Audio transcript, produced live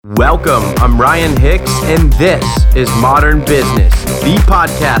Welcome, I'm Ryan Hicks, and this is Modern Business, the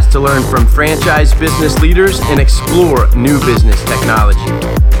podcast to learn from franchise business leaders and explore new business technology.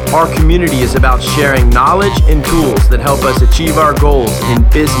 Our community is about sharing knowledge and tools that help us achieve our goals in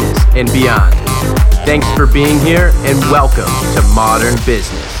business and beyond. Thanks for being here, and welcome to Modern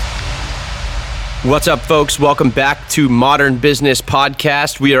Business. What's up, folks? Welcome back to Modern Business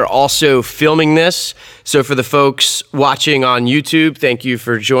Podcast. We are also filming this. So for the folks watching on YouTube, thank you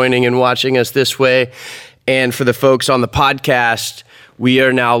for joining and watching us this way. And for the folks on the podcast, we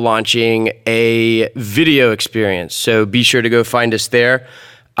are now launching a video experience. So be sure to go find us there.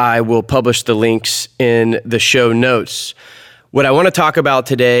 I will publish the links in the show notes. What I want to talk about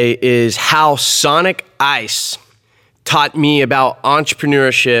today is how Sonic Ice taught me about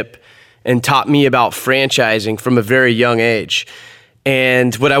entrepreneurship and taught me about franchising from a very young age.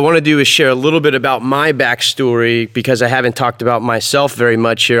 And what I want to do is share a little bit about my backstory because I haven't talked about myself very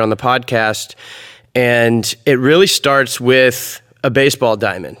much here on the podcast. And it really starts with a baseball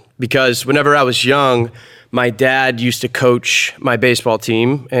diamond because whenever I was young, my dad used to coach my baseball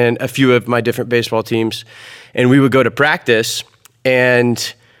team and a few of my different baseball teams. And we would go to practice,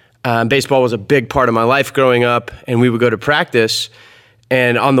 and baseball was a big part of my life growing up. And we would go to practice,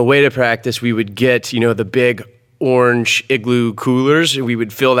 and on the way to practice, we would get, the big orange igloo coolers, and we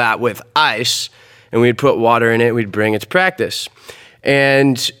would fill that with ice, and we'd put water in it, we'd bring it to practice.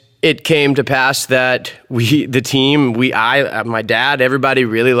 And it came to pass that my dad, everybody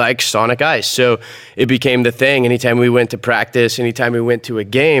really liked Sonic Ice. So it became the thing. Anytime we went to practice, anytime we went to a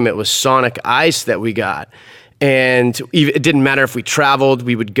game, it was Sonic Ice that we got. And it didn't matter if we traveled,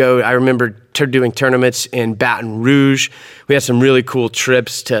 we would go. I remember doing tournaments in Baton Rouge. We had some really cool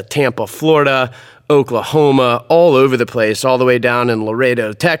trips to Tampa, Florida, Oklahoma, all over the place, all the way down in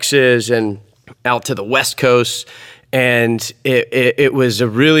Laredo, Texas, and out to the West Coast. And it was a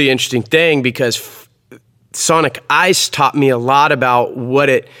really interesting thing because Sonic Ice taught me a lot about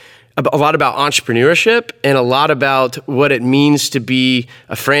entrepreneurship and a lot about what it means to be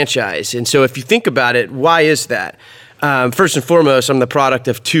a franchise. And so if you think about it, why is that? First and foremost, I'm the product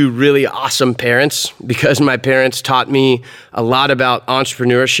of two really awesome parents because my parents taught me a lot about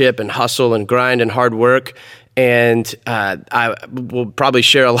entrepreneurship and hustle and grind and hard work. And I will probably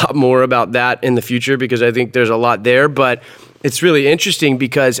share a lot more about that in the future because I think there's a lot there. But it's really interesting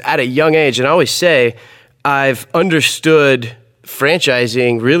because at a young age, and I always say, I've understood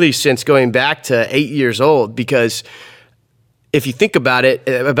franchising really since going back to 8 years old, because if you think about it,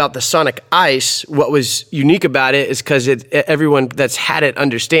 about the Sonic Ice, what was unique about it is because everyone that's had it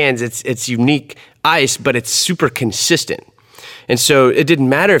understands it's unique ice, but it's super consistent. And so it didn't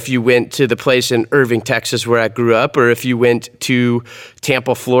matter if you went to the place in Irving, Texas, where I grew up, or if you went to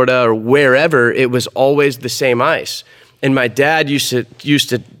Tampa, Florida, or wherever, it was always the same ice. And my dad used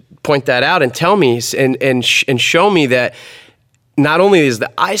to point that out and tell me and show me that not only is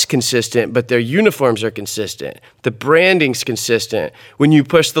the ice consistent, but their uniforms are consistent. The branding's consistent. When you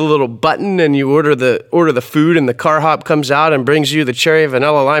push the little button and you order the food and the car hop comes out and brings you the cherry,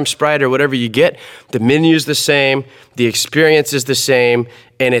 vanilla, lime, Sprite, or whatever you get, the menu's the same, the experience is the same,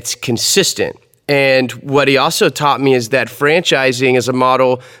 and it's consistent. And what he also taught me is that franchising is a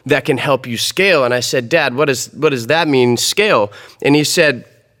model that can help you scale. And I said, Dad, what does that mean, scale? And he said,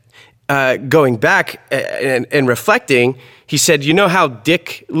 going back and reflecting, he said, you know how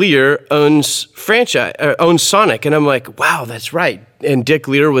Dick Lear owns Sonic? And I'm like, wow, that's right. And Dick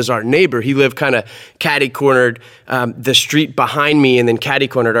Lear was our neighbor. He lived kind of catty-cornered the street behind me and then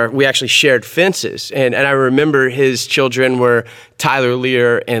catty-cornered. We actually shared fences. And I remember his children were Tyler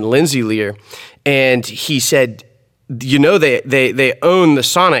Lear and Lindsay Lear. And he said, they own the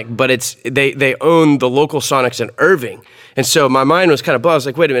Sonic, but they own the local Sonics in Irving. And so my mind was kind of blown. I was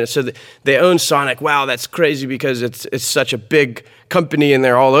like, wait a minute. So they own Sonic. Wow, that's crazy because it's such a big company and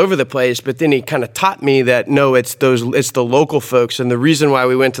they're all over the place. But then he kind of taught me that no, it's the local folks. And the reason why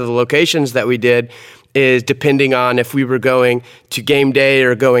we went to the locations that we did is depending on if we were going to game day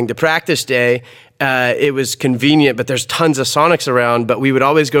or going to practice day, it was convenient. But there's tons of Sonics around. But we would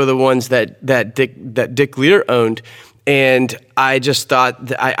always go to the ones that Dick Lear owned. And I just thought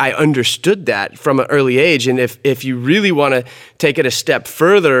that I understood that from an early age. And if you really want to take it a step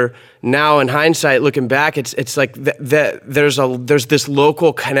further, now in hindsight, looking back, it's like there's this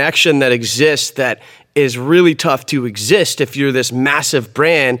local connection that exists that is really tough to exist if you're this massive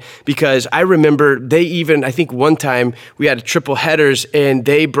brand. Because I remember I think one time we had triple headers and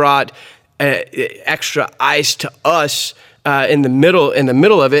they brought extra ice to us in the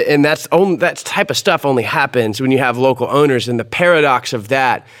middle of it, and that type of stuff only happens when you have local owners. And the paradox of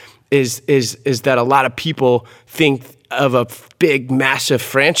that is that a lot of people think of a big, massive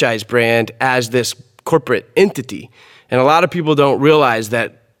franchise brand as this corporate entity. And a lot of people don't realize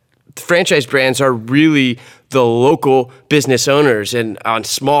that franchise brands are really the local business owners. And on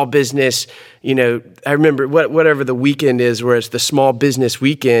small business, I remember whatever the weekend is, where it's the small business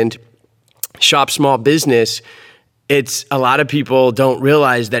weekend, shop small business. It's a lot of people don't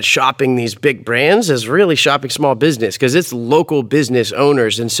realize that shopping these big brands is really shopping small business, because it's local business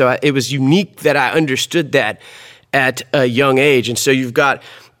owners. And so it was unique that I understood that at a young age. And so you've got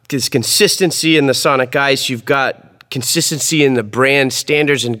this consistency in the Sonic Ice, you've got consistency in the brand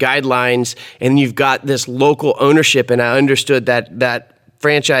standards and guidelines, and you've got this local ownership. And I understood that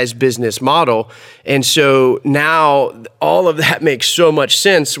franchise business model. And so now all of that makes so much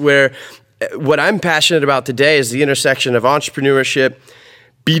sense, where what I'm passionate about today is the intersection of entrepreneurship,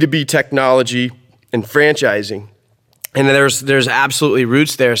 B2B technology, and franchising. And there's absolutely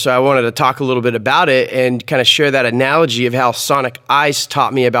roots there. So I wanted to talk a little bit about it and kind of share that analogy of how Sonic Ice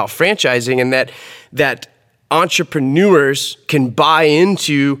taught me about franchising, and that entrepreneurs can buy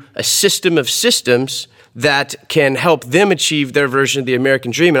into a system of systems that can help them achieve their version of the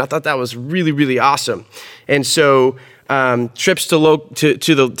American dream. And I thought that was really, really awesome. And so trips to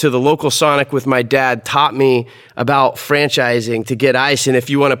the local Sonic with my dad taught me about franchising to get ice. And if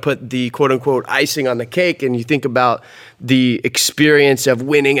you want to put the quote unquote icing on the cake, and you think about the experience of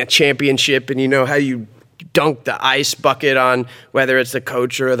winning a championship, and how you dunk the ice bucket on whether it's the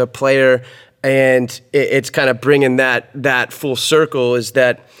coach or the player, and it's kind of bringing that full circle, is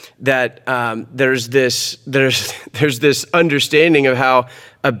that there's this understanding of how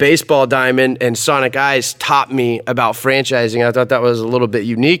a baseball diamond and Sonic Ice taught me about franchising. I thought that was a little bit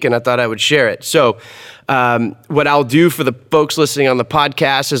unique, and I thought I would share it. So what I'll do for the folks listening on the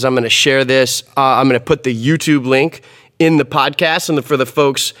podcast is I'm going to share this. I'm going to put the YouTube link in the podcast, and for the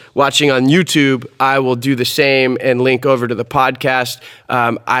folks watching on YouTube, I will do the same and link over to the podcast.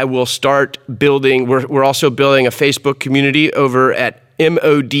 I will start building. We're also building a Facebook community over at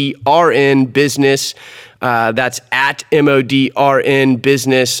MODRN Business. That's at MODRN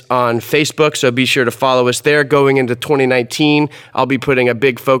Business on Facebook. So be sure to follow us there. Going into 2019, I'll be putting a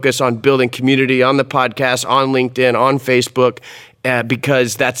big focus on building community on the podcast, on LinkedIn, on Facebook.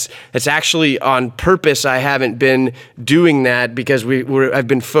 Because that's actually on purpose. I haven't been doing that because I've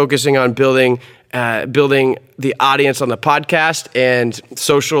been focusing on building the audience on the podcast, and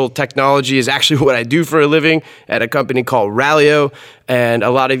social technology is actually what I do for a living at a company called Rallyo. And a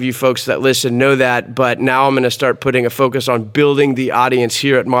lot of you folks that listen know that, but now I'm going to start putting a focus on building the audience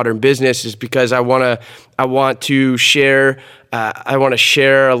here at Modern Business, is because I want to share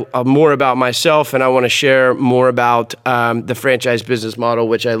more about myself, and I want to share more about the franchise business model,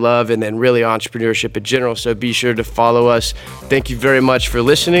 which I love, and then really entrepreneurship in general. So be sure to follow us. Thank you very much for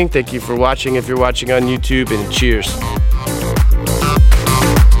listening. Thank you for watching if you're watching on YouTube, and cheers.